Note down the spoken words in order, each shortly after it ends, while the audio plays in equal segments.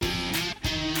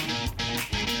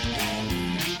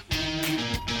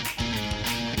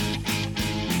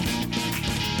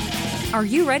Are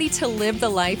you ready to live the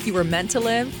life you were meant to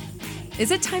live?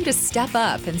 Is it time to step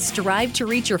up and strive to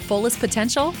reach your fullest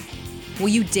potential? Will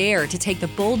you dare to take the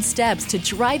bold steps to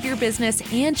drive your business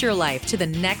and your life to the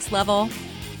next level?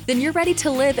 Then you're ready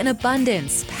to live in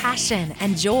abundance, passion,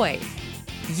 and joy.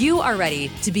 You are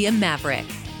ready to be a maverick.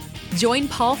 Join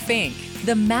Paul Fink,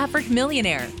 the Maverick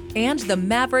Millionaire, and the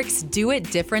Mavericks Do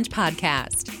It Different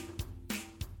podcast.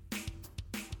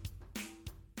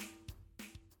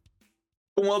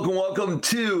 Welcome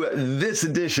to this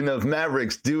edition of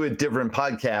Mavericks Do It Different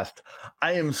podcast.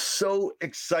 I am so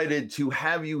excited to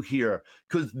have you here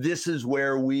because this is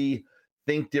where we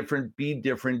think different, be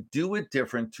different, do it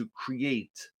different to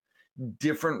create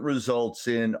different results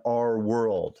in our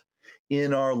world,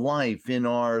 in our life, in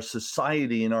our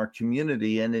society, in our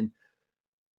community, and in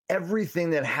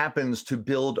everything that happens to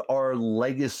build our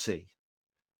legacy.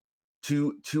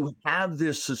 To have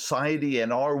this society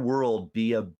and our world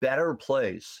be a better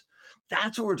place.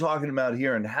 That's what we're talking about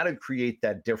here, and how to create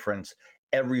that difference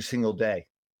every single day.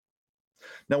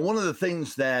 Now, one of the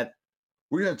things that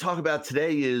we're going to talk about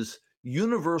today is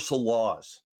universal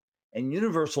laws and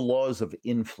universal laws of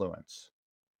influence.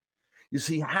 You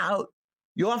see, how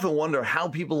you often wonder how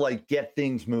people get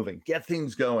things moving, get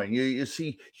things going. You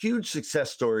see huge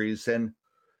success stories, and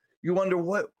you wonder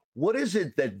what is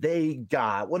it that they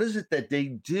got? What is it that they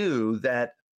do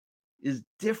that is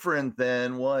different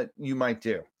than what you might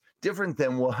do, different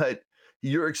than what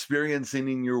you're experiencing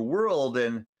in your world?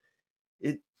 And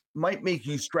it might make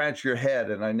you scratch your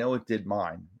head. And I know it did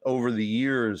mine. Over the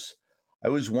years, I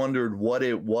always wondered what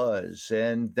it was.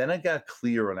 And then I got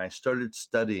clear and I started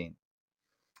studying.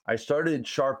 I started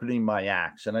sharpening my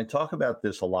axe. And I talk about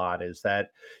this a lot, is that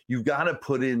you've got to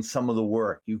put in some of the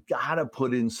work. You've got to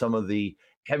put in some of the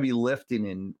heavy lifting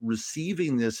in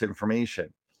receiving this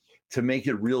information to make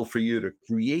it real for you, to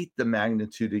create the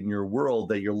magnitude in your world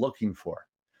that you're looking for.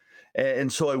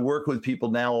 And so I work with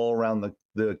people now all around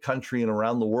the country and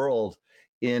around the world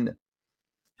in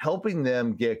helping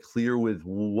them get clear with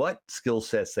what skill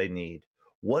sets they need,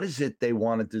 what is it they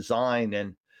want to design,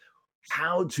 and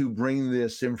how to bring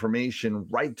this information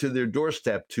right to their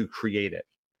doorstep to create it.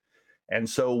 And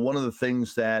so one of the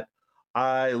things that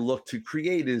I look to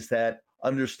create is that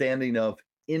understanding of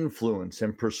influence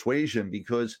and persuasion,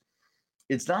 because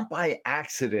it's not by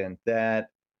accident that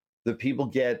the people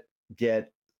get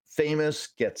famous,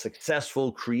 get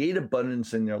successful, create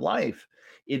abundance in their life.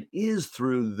 It is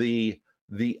through the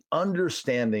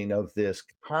understanding of this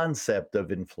concept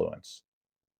of influence.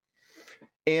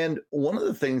 And one of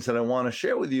the things that I want to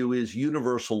share with you is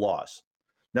universal laws.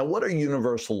 Now, what are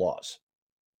universal laws?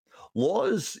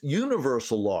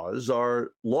 Universal laws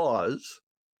are laws,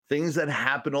 things that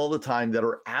happen all the time that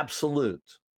are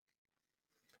absolute,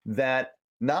 that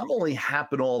not only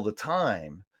happen all the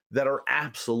time, that are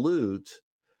absolute,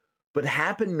 but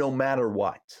happen no matter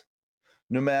what,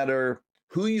 no matter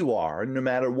who you are, no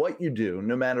matter what you do,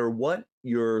 no matter what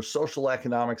your social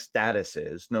economic status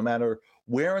is, no matter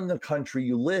where in the country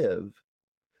you live,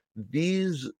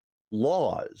 these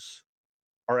laws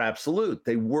are absolute.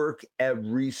 They work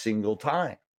every single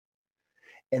time.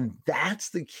 And that's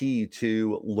the key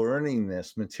to learning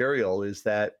this material, is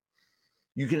that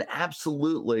you can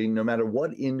absolutely, no matter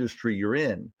what industry you're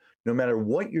in, no matter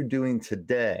what you're doing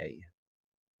today,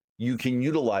 you can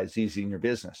utilize these in your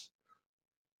business.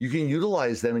 You can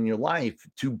utilize them in your life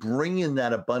to bring in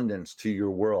that abundance to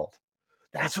your world.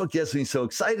 That's what gets me so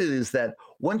excited, is that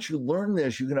once you learn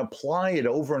this, you can apply it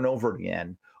over and over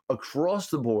again across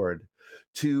the board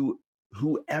to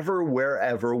whoever,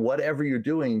 wherever, whatever you're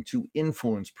doing, to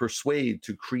influence, persuade,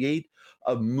 to create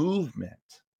a movement.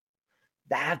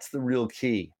 That's the real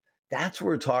key. That's what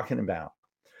we're talking about.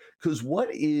 Because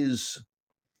what is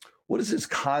this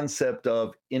concept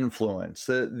of influence?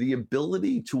 The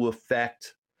ability to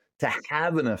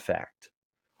have an effect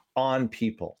on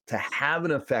people, to have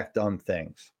an effect on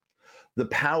things. The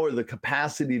power, the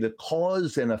capacity to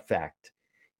cause an effect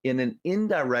in an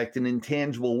indirect and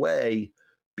intangible way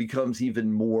becomes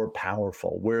even more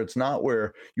powerful, where it's not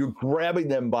where you're grabbing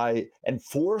them by and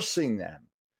forcing them.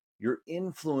 You're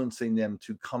influencing them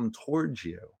to come towards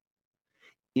you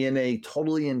in a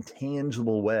totally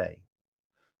intangible way,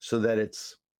 so that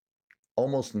it's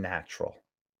almost natural.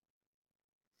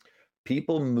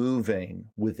 People moving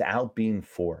without being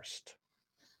forced.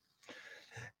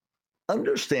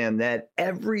 Understand that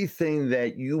everything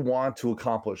that you want to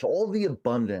accomplish, all the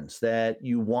abundance that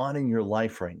you want in your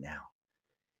life right now,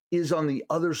 is on the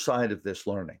other side of this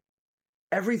learning.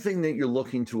 Everything that you're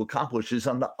looking to accomplish is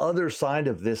on the other side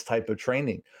of this type of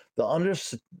training, the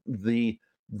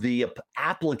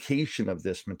application of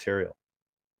this material.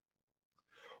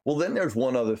 Well, then there's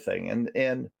one other thing,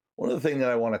 and one other thing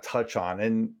that I want to touch on,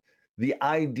 and the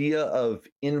idea of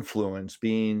influence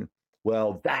being,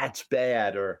 well, that's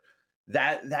bad, or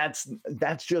that's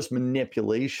just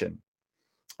manipulation.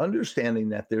 Understanding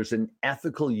that there's an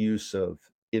ethical use of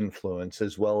influence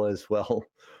as well as, well,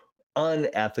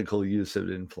 unethical use of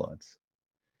influence.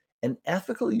 An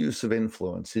ethical use of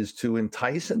influence is to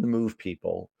entice and move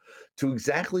people to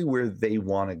exactly where they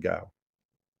want to go.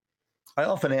 I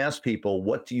often ask people,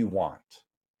 what do you want?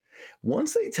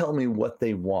 Once they tell me what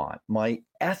they want, my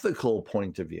ethical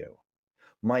point of view,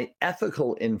 my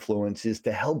ethical influence is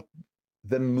to help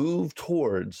them move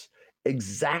towards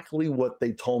exactly what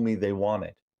they told me they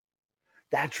wanted.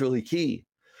 That's really key.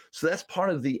 So that's part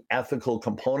of the ethical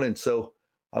component. So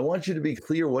I want you to be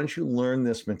clear once you learn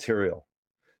this material,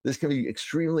 this can be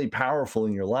extremely powerful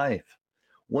in your life.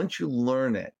 Once you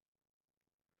learn it,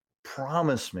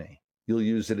 promise me you'll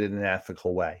use it in an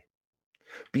ethical way.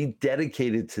 Be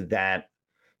dedicated to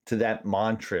that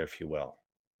mantra, if you will,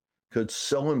 because it's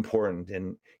so important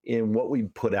in what we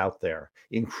put out there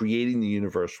in creating the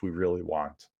universe we really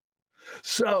want.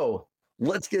 So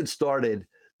let's get started.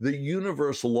 The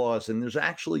universal laws, and there's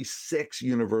actually 6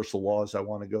 universal laws I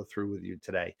want to go through with you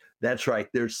today. That's right,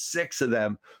 there's 6 of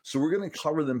them. So we're going to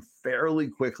cover them fairly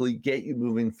quickly, get you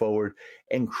moving forward,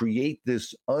 and create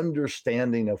this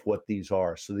understanding of what these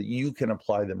are so that you can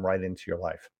apply them right into your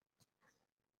life.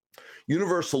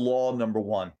 Universal law number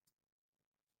 1,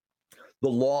 the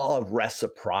law of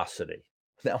reciprocity.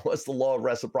 Now, what's the law of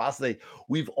reciprocity?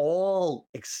 We've all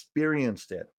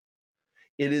experienced it.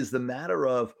 It is the matter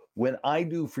of when I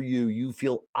do for you, you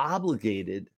feel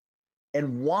obligated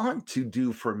and want to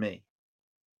do for me.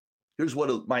 Here's what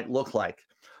it might look like.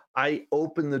 I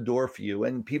open the door for you,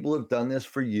 and people have done this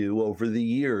for you over the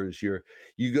years.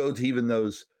 You go to even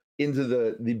those into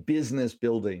the business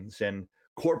buildings and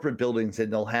corporate buildings,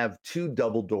 and they'll have 2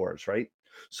 double doors, right?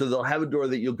 So they'll have a door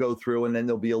that you'll go through, and then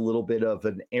there'll be a little bit of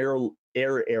an air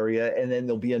area, and then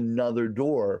there'll be another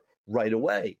door right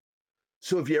away.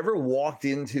 So if you ever walked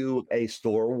into a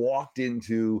store, walked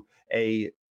into a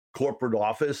corporate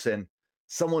office, and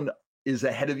someone is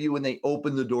ahead of you and they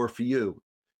open the door for you,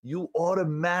 you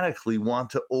automatically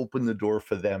want to open the door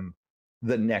for them,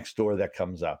 the next door that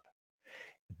comes up.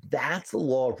 That's the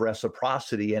law of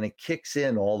reciprocity, and it kicks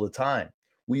in all the time.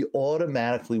 We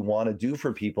automatically want to do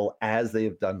for people as they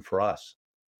have done for us.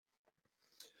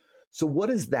 So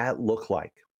what does that look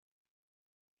like?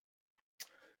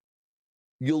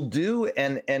 You'll do,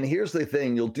 and here's the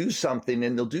thing, you'll do something,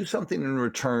 and they'll do something in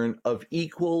return of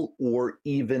equal or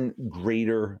even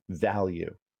greater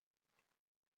value.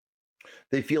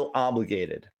 They feel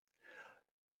obligated.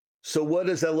 So what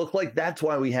does that look like? That's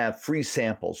why we have free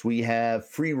samples, we have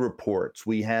free reports,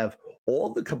 we have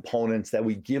all the components that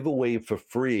we give away for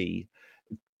free,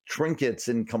 trinkets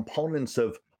and components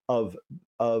of of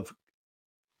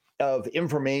of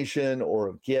information or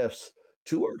of gifts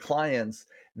to our clients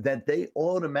that they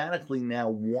automatically now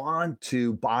want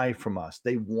to buy from us.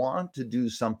 They want to do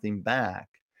something back.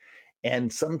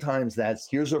 And sometimes that's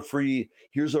here's a free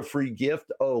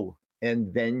gift. Oh,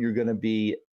 and then you're going to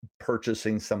be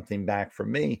purchasing something back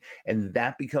from me. And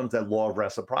that becomes that law of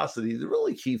reciprocity. The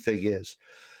really key thing is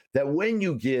that when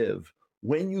you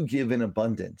give in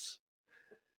abundance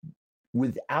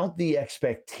without the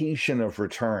expectation of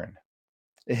return,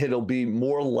 it'll be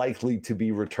more likely to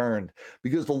be returned,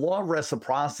 because the law of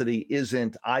reciprocity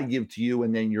isn't I give to you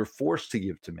and then you're forced to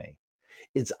give to me.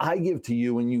 It's I give to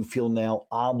you and you feel now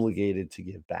obligated to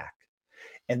give back.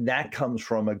 And that comes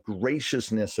from a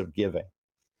graciousness of giving.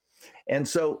 And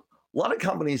so a lot of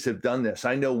companies have done this.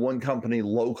 I know one company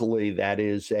locally that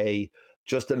is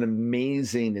just an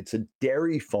amazing, it's a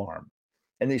dairy farm.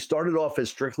 And they started off as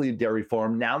strictly a dairy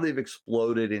farm. Now they've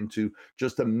exploded into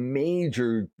just a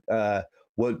major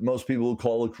what most people would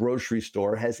call a grocery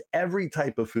store, has every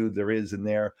type of food there is in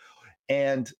there.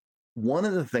 And one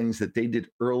of the things that they did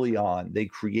early on, they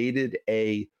created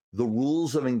the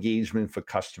rules of engagement for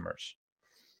customers.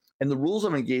 And the rules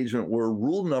of engagement were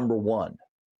rule number 1,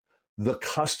 the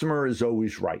customer is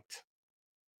always right.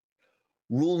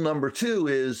 Rule number 2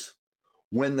 is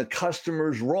when the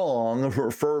customer's wrong,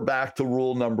 refer back to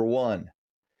rule number 1.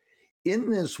 In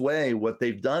this way, what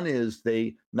they've done is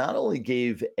they not only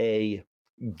gave a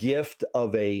gift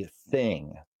of a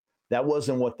thing. That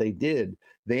wasn't what they did.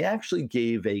 They actually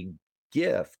gave a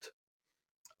gift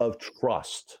of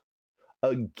trust,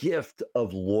 a gift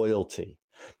of loyalty.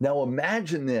 Now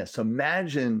imagine this.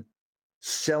 Imagine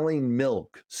selling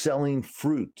milk, selling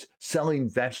fruit, selling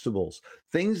vegetables,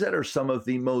 things that are some of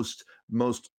the most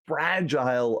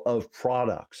fragile of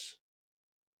products.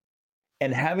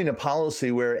 and having a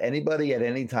policy where anybody at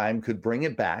any time could bring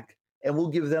it back and we'll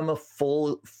give them a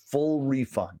full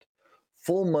refund,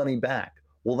 full money back.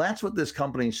 Well, that's what this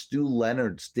company, Stu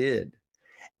Leonard's, did.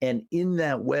 And in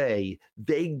that way,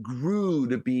 they grew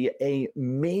to be a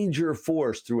major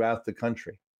force throughout the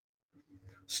country.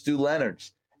 Stu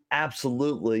Leonard's,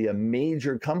 absolutely a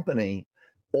major company,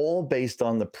 all based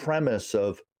on the premise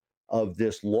of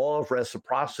this law of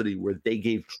reciprocity where they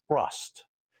gave trust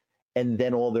and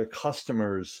then all their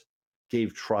customers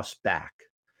gave trust back,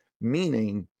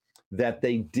 meaning that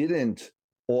they didn't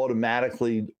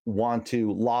automatically want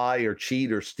to lie or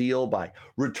cheat or steal by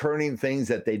returning things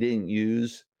that they didn't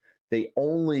use. They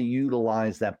only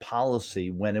utilized that policy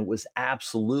when it was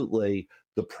absolutely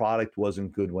the product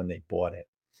wasn't good when they bought it.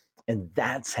 And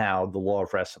that's how the law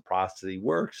of reciprocity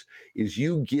works, is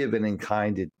you give and in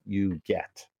kind you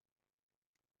get.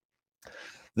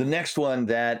 The next one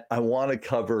that I want to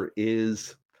cover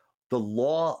is the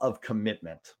law of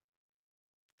commitment.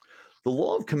 The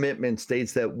law of commitment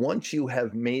states that once you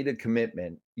have made a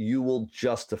commitment, you will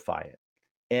justify it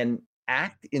and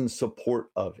act in support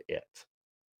of it.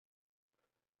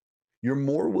 You're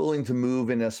more willing to move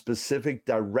in a specific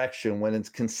direction when it's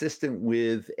consistent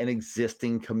with an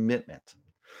existing commitment.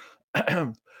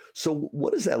 So,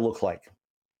 what does that look like?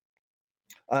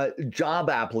 Job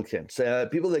applicants,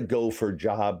 people that go for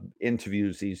job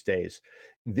interviews these days,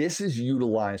 this is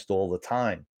utilized all the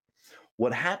time.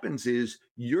 What happens is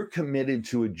you're committed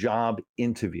to a job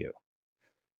interview.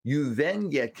 You then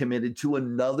get committed to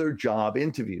another job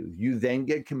interview. You then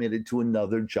get committed to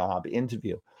another job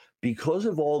interview. Because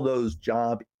of all those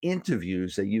job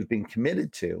interviews that you've been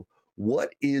committed to,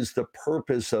 what is the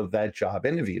purpose of that job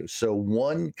interview? So,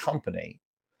 one company,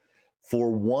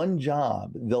 for one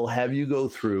job, they'll have you go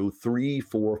through 3,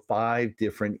 4, 5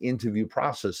 different interview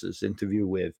processes. Interview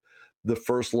with the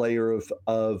first layer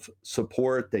of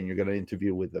support, then you're going to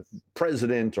interview with the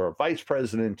president or a vice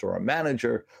president or a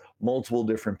manager, multiple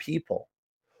different people.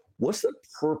 What's the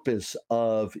purpose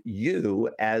of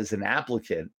you as an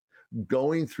applicant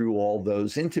going through all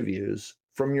those interviews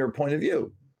from your point of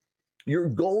view? Your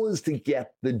goal is to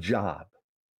get the job.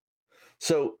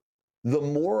 So the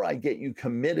more I get you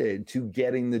committed to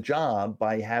getting the job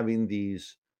by having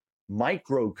these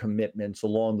micro commitments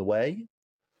along the way,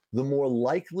 the more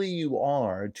likely you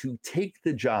are to take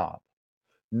the job,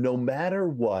 no matter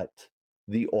what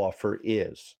the offer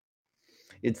is.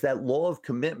 It's that law of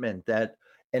commitment that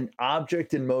an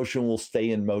object in motion will stay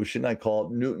in motion. I call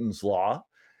it Newton's law.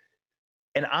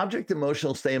 An object in motion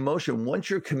will stay in motion. Once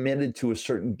you're committed to a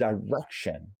certain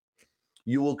direction,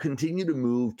 you will continue to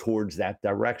move towards that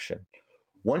direction.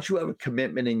 Once you have a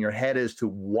commitment in your head as to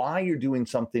why you're doing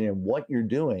something and what you're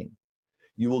doing,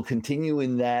 you will continue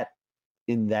in that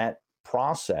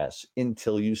process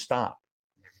until you stop.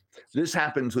 This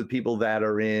happens with people that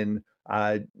are in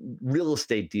real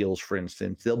estate deals, for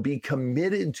instance. They'll be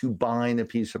committed to buying a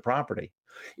piece of property.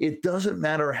 It doesn't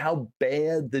matter how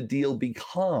bad the deal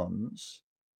becomes,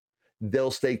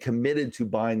 they'll stay committed to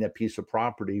buying that piece of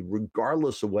property,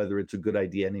 regardless of whether it's a good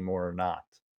idea anymore or not.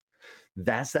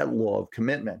 That's that law of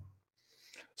commitment.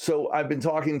 So I've been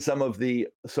talking some of the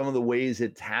ways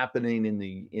it's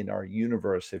happening in our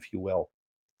universe, if you will.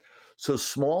 So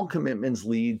small commitments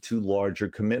lead to larger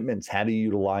commitments. How do you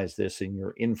utilize this in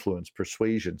your influence,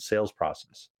 persuasion, sales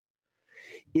process?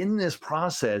 In this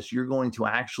process, you're going to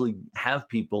actually have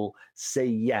people say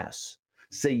yes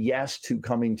to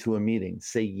coming to a meeting,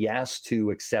 say yes to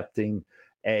accepting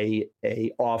a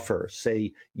offer,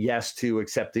 say yes to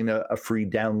accepting a free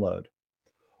download.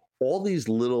 All these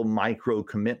little micro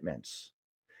commitments,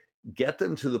 get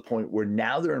them to the point where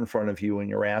now they're in front of you and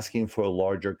you're asking for a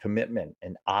larger commitment.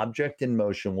 An object in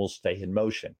motion will stay in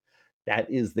motion. That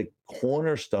is the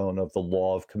cornerstone of the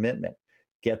law of commitment.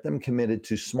 Get them committed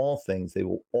to small things. They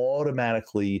will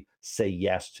automatically say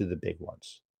yes to the big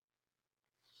ones.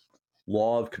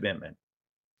 Law of commitment.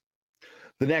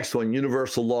 The next one,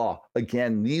 universal law.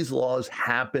 Again, these laws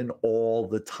happen all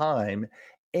the time,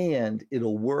 and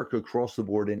it'll work across the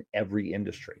board in every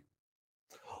industry.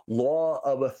 Law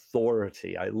of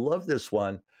authority. I love this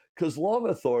one because law of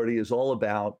authority is all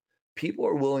about people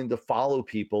are willing to follow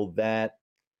people that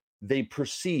they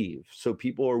perceive. So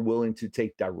people are willing to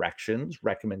take directions,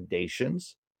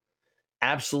 recommendations,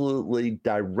 absolutely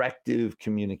directive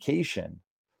communication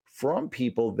from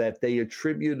people that they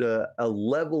attribute a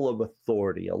level of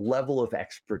authority, a level of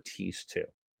expertise to.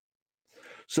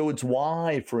 So it's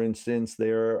why, for instance,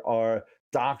 there are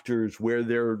doctors wear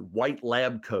their white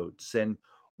lab coats, and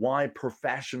why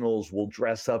professionals will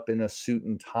dress up in a suit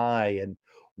and tie, and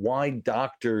why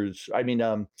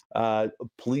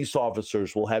police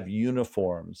officers will have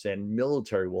uniforms and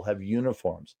military will have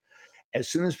uniforms. As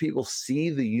soon as people see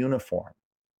the uniform,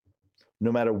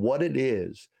 no matter what it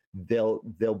is, they'll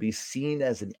be seen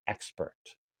as an expert.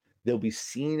 They'll be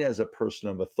seen as a person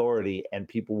of authority, and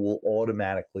people will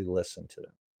automatically listen to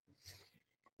them.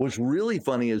 What's really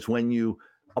funny is when you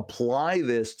apply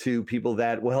this to people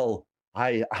that, well,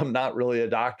 I'm not really a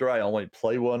doctor, I only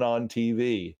play one on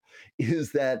TV,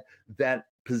 is that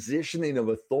positioning of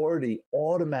authority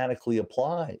automatically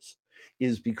applies,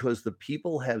 is because the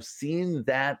people have seen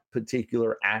that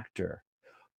particular actor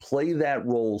play that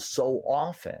role so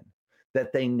often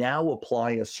that they now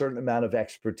apply a certain amount of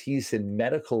expertise in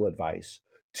medical advice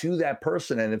to that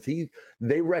person. And if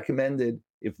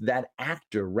that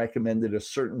actor recommended a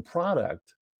certain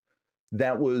product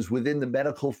that was within the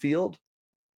medical field,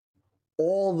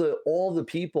 all the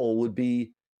people would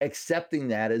be accepting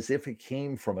that as if it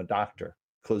came from a doctor,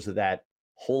 because of that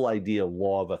whole idea of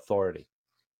law of authority.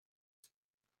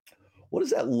 What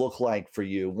does that look like for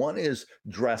you? One is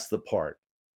dress the part.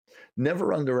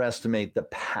 Never underestimate the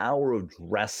power of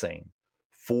dressing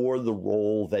for the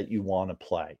role that you want to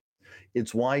play.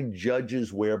 It's why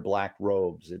judges wear black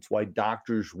robes. It's why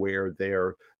doctors wear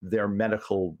their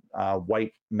medical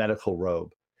white medical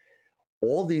robe.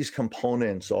 All these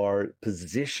components are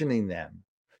positioning them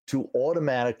to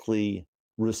automatically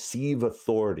receive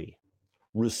authority,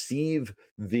 receive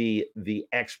the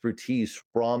expertise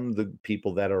from the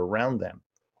people that are around them,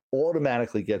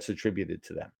 automatically gets attributed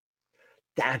to them.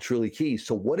 That's really key.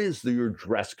 So what is your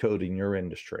dress code in your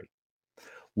industry?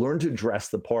 Learn to dress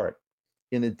the part.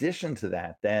 In addition to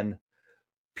that, then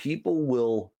people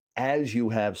will, as you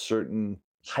have certain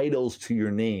titles to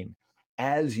your name,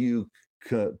 as you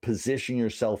position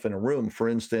yourself in a room, for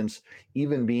instance,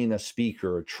 even being a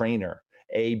speaker, a trainer,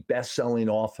 a best-selling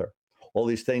author, all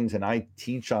these things. And I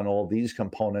teach on all these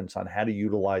components on how to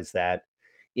utilize that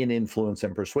in influence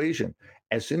and persuasion.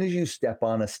 As soon as you step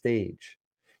on a stage,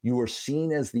 you are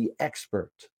seen as the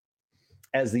expert,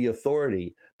 as the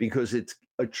authority, because it's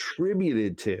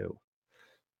attributed to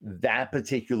that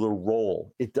particular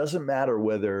role. It doesn't matter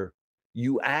whether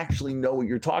you actually know what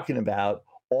you're talking about.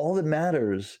 All that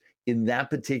matters in that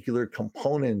particular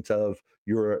component of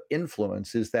your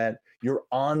influence is that you're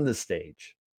on the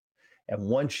stage. And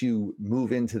once you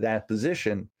move into that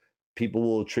position, people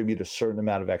will attribute a certain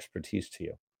amount of expertise to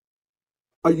you.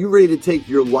 Are you ready to take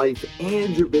your life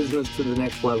and your business to the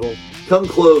next level? Come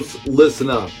close, listen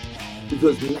up,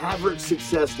 because Maverick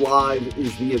Success Live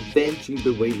is the event you've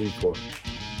been waiting for.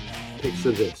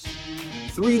 Picture this: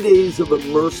 3 days of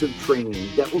immersive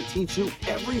training that will teach you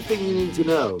everything you need to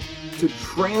know to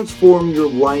transform your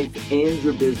life and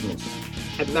your business.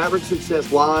 At Maverick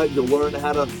Success Live, you'll learn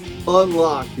how to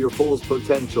unlock your fullest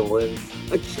potential and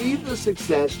achieve the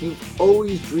success you've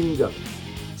always dreamed of.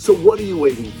 So what are you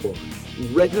waiting for?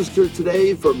 Register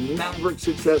today for Maverick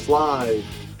Success Live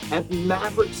at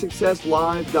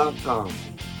MaverickSuccessLive.com.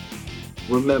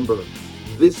 Remember,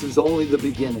 this is only the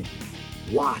beginning.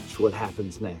 Watch what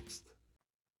happens next.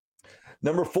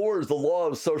 Number 4 is the law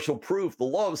of social proof. The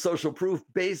law of social proof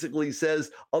basically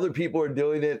says other people are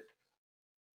doing it,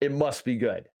 it must be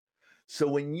good. So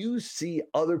when you see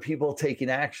other people taking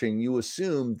action, you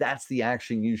assume that's the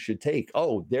action you should take.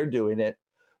 Oh, they're doing it.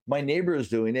 My neighbor is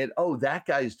doing it. Oh, that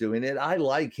guy's doing it. I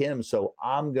like him, so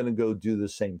I'm going to go do the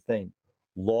same thing.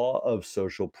 Law of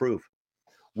social proof.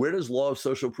 Where does law of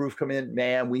social proof come in?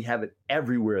 Man, we have it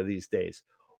everywhere these days.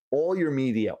 All your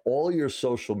media, all your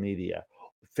social media,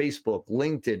 Facebook,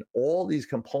 LinkedIn, all these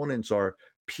components are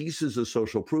pieces of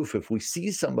social proof. If we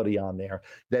see somebody on there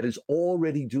that is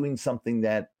already doing something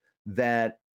that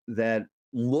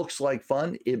looks like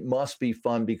fun, it must be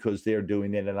fun because they're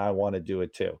doing it and I want to do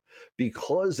it too.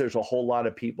 Because there's a whole lot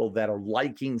of people that are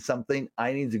liking something,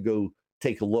 I need to go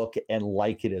take a look and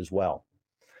like it as well.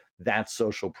 That's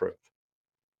social proof.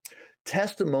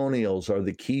 Testimonials are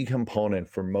the key component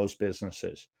for most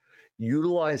businesses.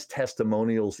 Utilize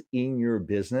testimonials in your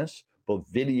business, both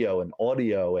video and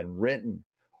audio and written.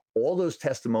 All those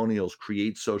testimonials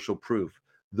create social proof.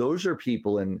 Those are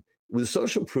people, and with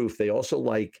social proof, they also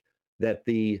like that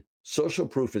the social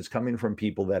proof is coming from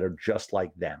people that are just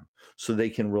like them, so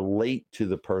they can relate to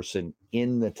the person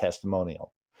in the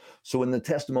testimonial. So when the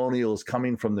testimonial is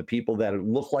coming from the people that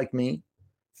look like me,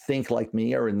 think like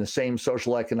me, are in the same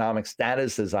social economic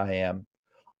status as I am,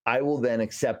 I will then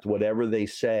accept whatever they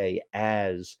say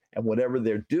as, and whatever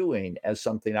they're doing as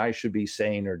something I should be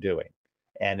saying or doing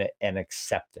and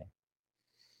accepting.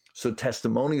 So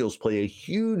testimonials play a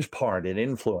huge part in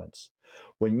influence.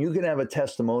 When you can have a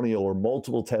testimonial or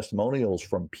multiple testimonials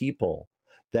from people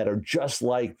that are just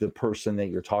like the person that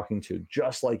you're talking to,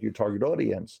 just like your target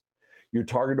audience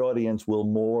will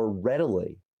more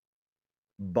readily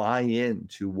buy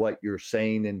into what you're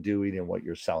saying and doing and what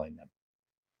you're selling them.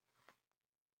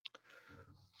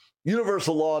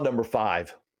 Universal law number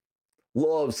 5,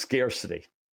 law of scarcity.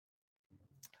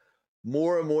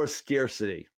 More and more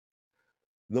scarcity.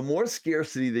 The more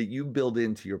scarcity that you build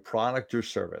into your product or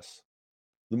service,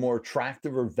 the more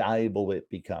attractive or valuable it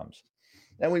becomes.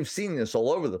 And we've seen this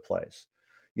all over the place.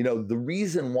 You know, the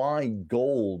reason why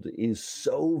gold is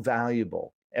so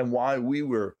valuable and why we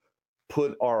were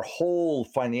put our whole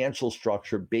financial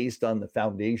structure based on the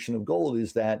foundation of gold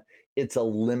is that it's a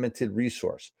limited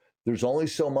resource. There's only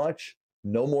so much,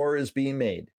 no more is being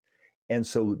made. And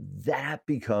so that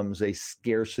becomes a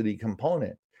scarcity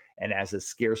component. And as a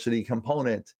scarcity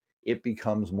component, it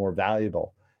becomes more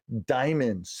valuable.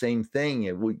 Diamonds, same thing.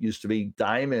 It used to be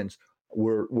diamonds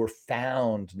were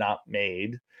found, not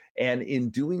made. And in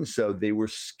doing so, they were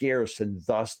scarce, and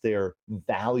thus their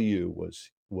value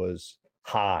was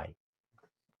high.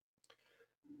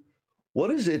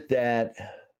 What is it that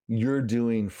you're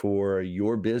doing for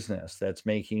your business that's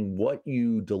making what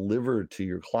you deliver to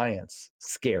your clients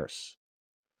scarce?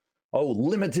 Oh,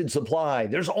 limited supply.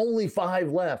 There's only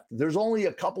 5 left. There's only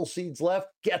a couple seeds left.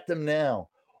 Get them now.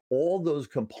 All those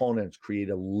components create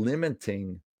a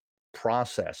limiting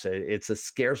process. It's a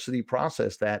scarcity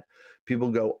process that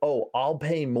people go, oh, I'll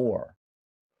pay more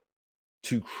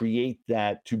to create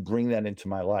that, to bring that into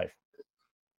my life.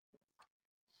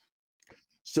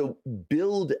 So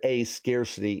build a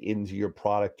scarcity into your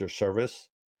product or service.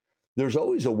 There's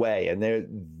always a way, and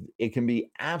it can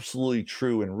be absolutely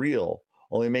true and real.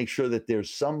 Only make sure that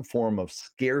there's some form of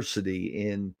scarcity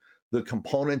in the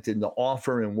component, in the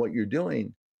offer, and what you're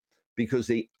doing, because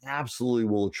they absolutely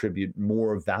will attribute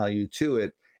more value to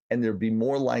it, and they'll be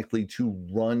more likely to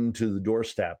run to the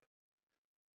doorstep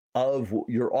of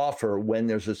your offer when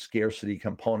there's a scarcity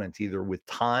component, either with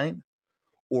time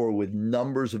or with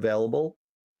numbers available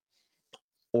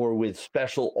or with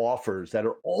special offers that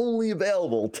are only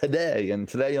available today and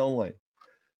today only.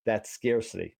 That's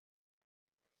scarcity.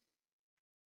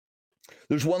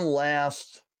 There's one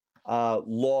last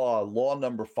law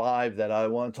number 5 that I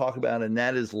want to talk about, and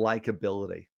that is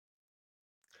likability.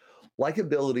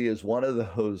 Likability is one of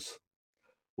those,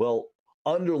 well,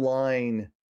 underlying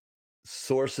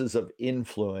sources of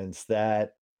influence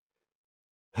that,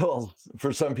 well,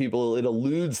 for some people, it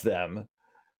eludes them.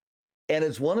 And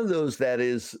it's one of those that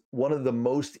is one of the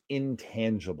most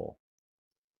intangible.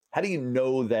 How do you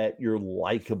know that you're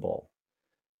likable?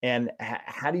 And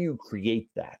how do you create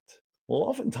that? Well,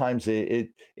 oftentimes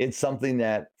it's something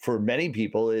that for many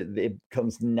people, it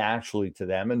comes naturally to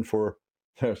them. And for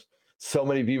there's so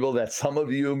many people that some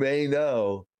of you may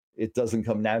know, it doesn't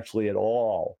come naturally at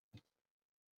all.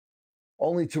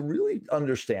 Only to really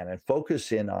understand and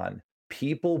focus in on,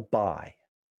 people buy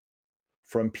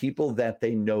from people that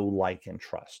they know, like, and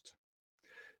trust.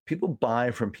 People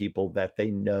buy from people that they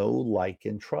know, like,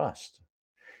 and trust.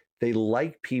 They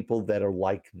like people that are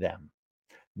like them.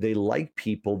 They like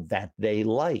people that they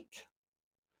like,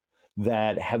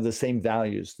 that have the same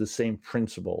values, the same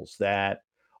principles, that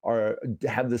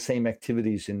have the same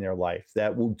activities in their life,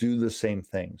 that will do the same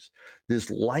things. This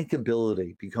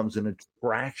likability becomes an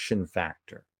attraction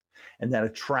factor. And that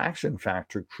attraction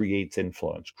factor creates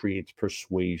influence, creates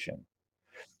persuasion.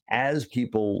 As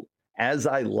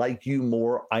I like you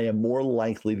more, I am more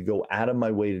likely to go out of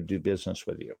my way to do business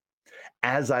with you.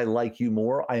 As I like you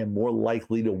more, I am more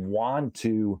likely to want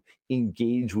to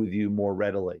engage with you more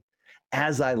readily.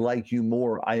 As I like you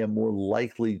more, I am more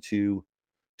likely to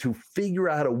figure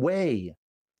out a way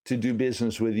to do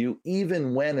business with you,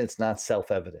 even when it's not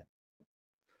self-evident.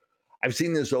 I've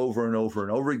seen this over and over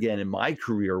and over again in my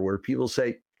career, where people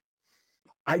say,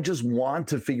 I just want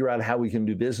to figure out how we can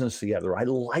do business together. I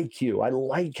like you. I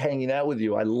like hanging out with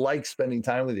you. I like spending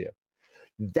time with you.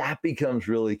 That becomes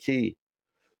really key.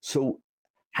 So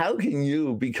how can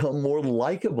you become more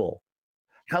likable?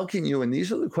 How can you, and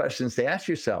these are the questions to ask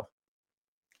yourself,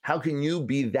 how can you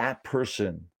be that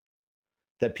person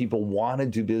that people want to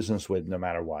do business with no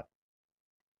matter what?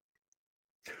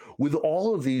 With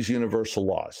all of these universal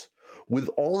laws, with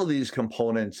all of these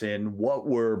components in what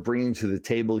we're bringing to the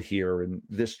table here in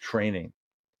this training,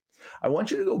 I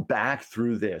want you to go back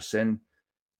through this and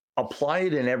apply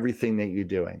it in everything that you're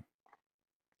doing.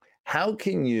 How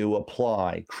can you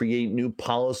create new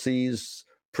policies,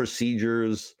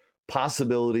 procedures,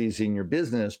 possibilities in your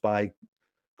business by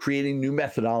creating new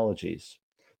methodologies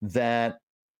that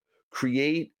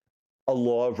create a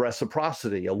law of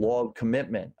reciprocity, a law of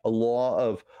commitment, a law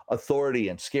of authority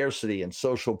and scarcity and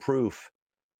social proof,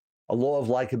 a law of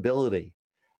likability.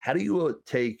 How do you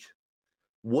take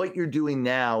what you're doing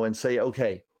now and say,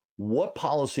 okay, what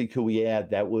policy could we add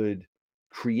that would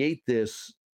create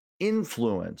this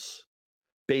influence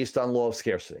based on law of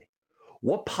scarcity?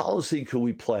 What policy could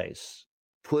we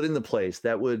put into place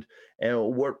that would, and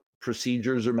what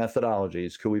procedures or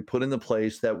methodologies could we put into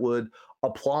place that would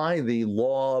apply the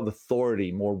law of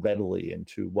authority more readily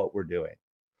into what we're doing?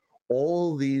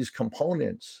 All these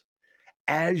components,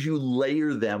 as you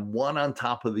layer them one on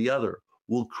top of the other,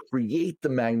 will create the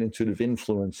magnitude of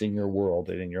influence in your world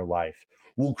and in your life,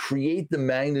 will create the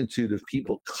magnitude of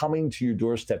people coming to your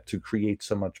doorstep to create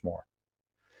so much more.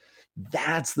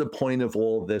 That's the point of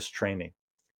all of this training.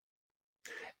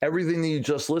 Everything that you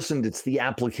just listened, it's the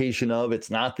application of,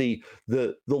 it's not the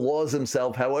laws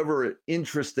themselves, however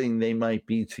interesting they might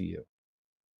be to you.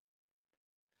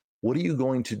 What are you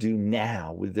going to do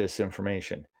now with this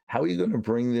information? How are you going to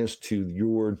bring this to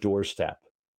your doorstep?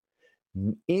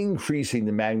 Increasing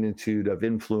the magnitude of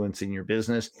influence in your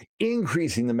business,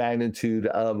 increasing the magnitude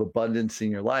of abundance in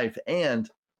your life, and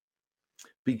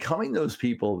becoming those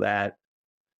people that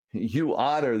you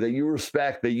honor, that you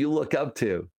respect, that you look up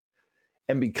to,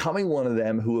 and becoming one of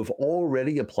them who have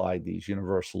already applied these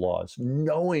universal laws,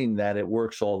 knowing that it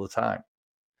works all the time,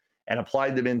 and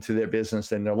applied them into their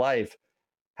business and their life.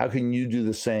 How can you do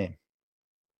the same?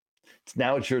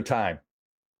 Now it's your time.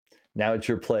 Now it's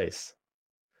your place.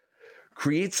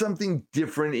 Create something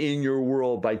different in your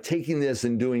world by taking this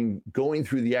and going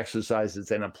through the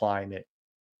exercises and applying it.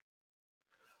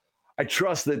 I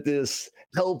trust that this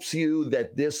helps you,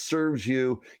 that this serves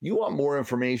you. You want more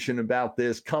information about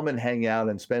this, come and hang out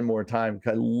and spend more time.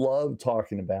 I love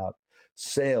talking about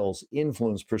sales,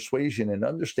 influence, persuasion, and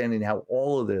understanding how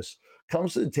all of this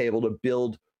comes to the table to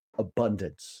build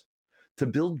abundance, to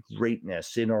build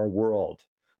greatness in our world,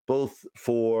 both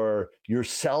for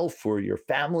yourself, for your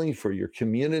family, for your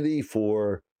community,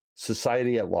 for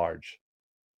society at large.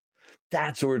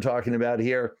 That's what we're talking about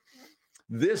here.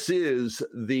 This is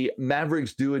the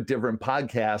Mavericks Do It Different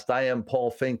podcast. I am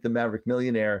Paul Fink, the Maverick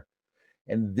Millionaire,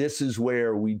 and this is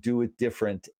where we do it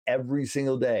different every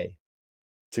single day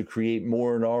to create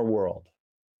more in our world.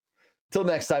 Till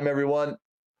next time, everyone,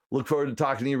 look forward to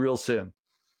talking to you real soon.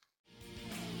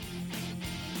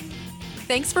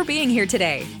 Thanks for being here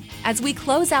today. As we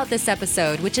close out this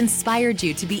episode, which inspired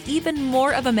you to be even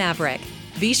more of a maverick,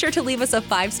 be sure to leave us a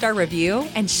 5-star review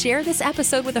and share this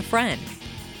episode with a friend.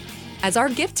 As our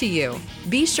gift to you,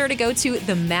 be sure to go to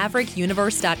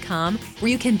themaverickuniverse.com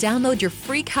where you can download your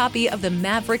free copy of the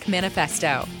Maverick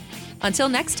Manifesto. Until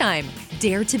next time,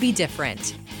 dare to be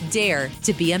different. Dare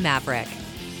to be a maverick.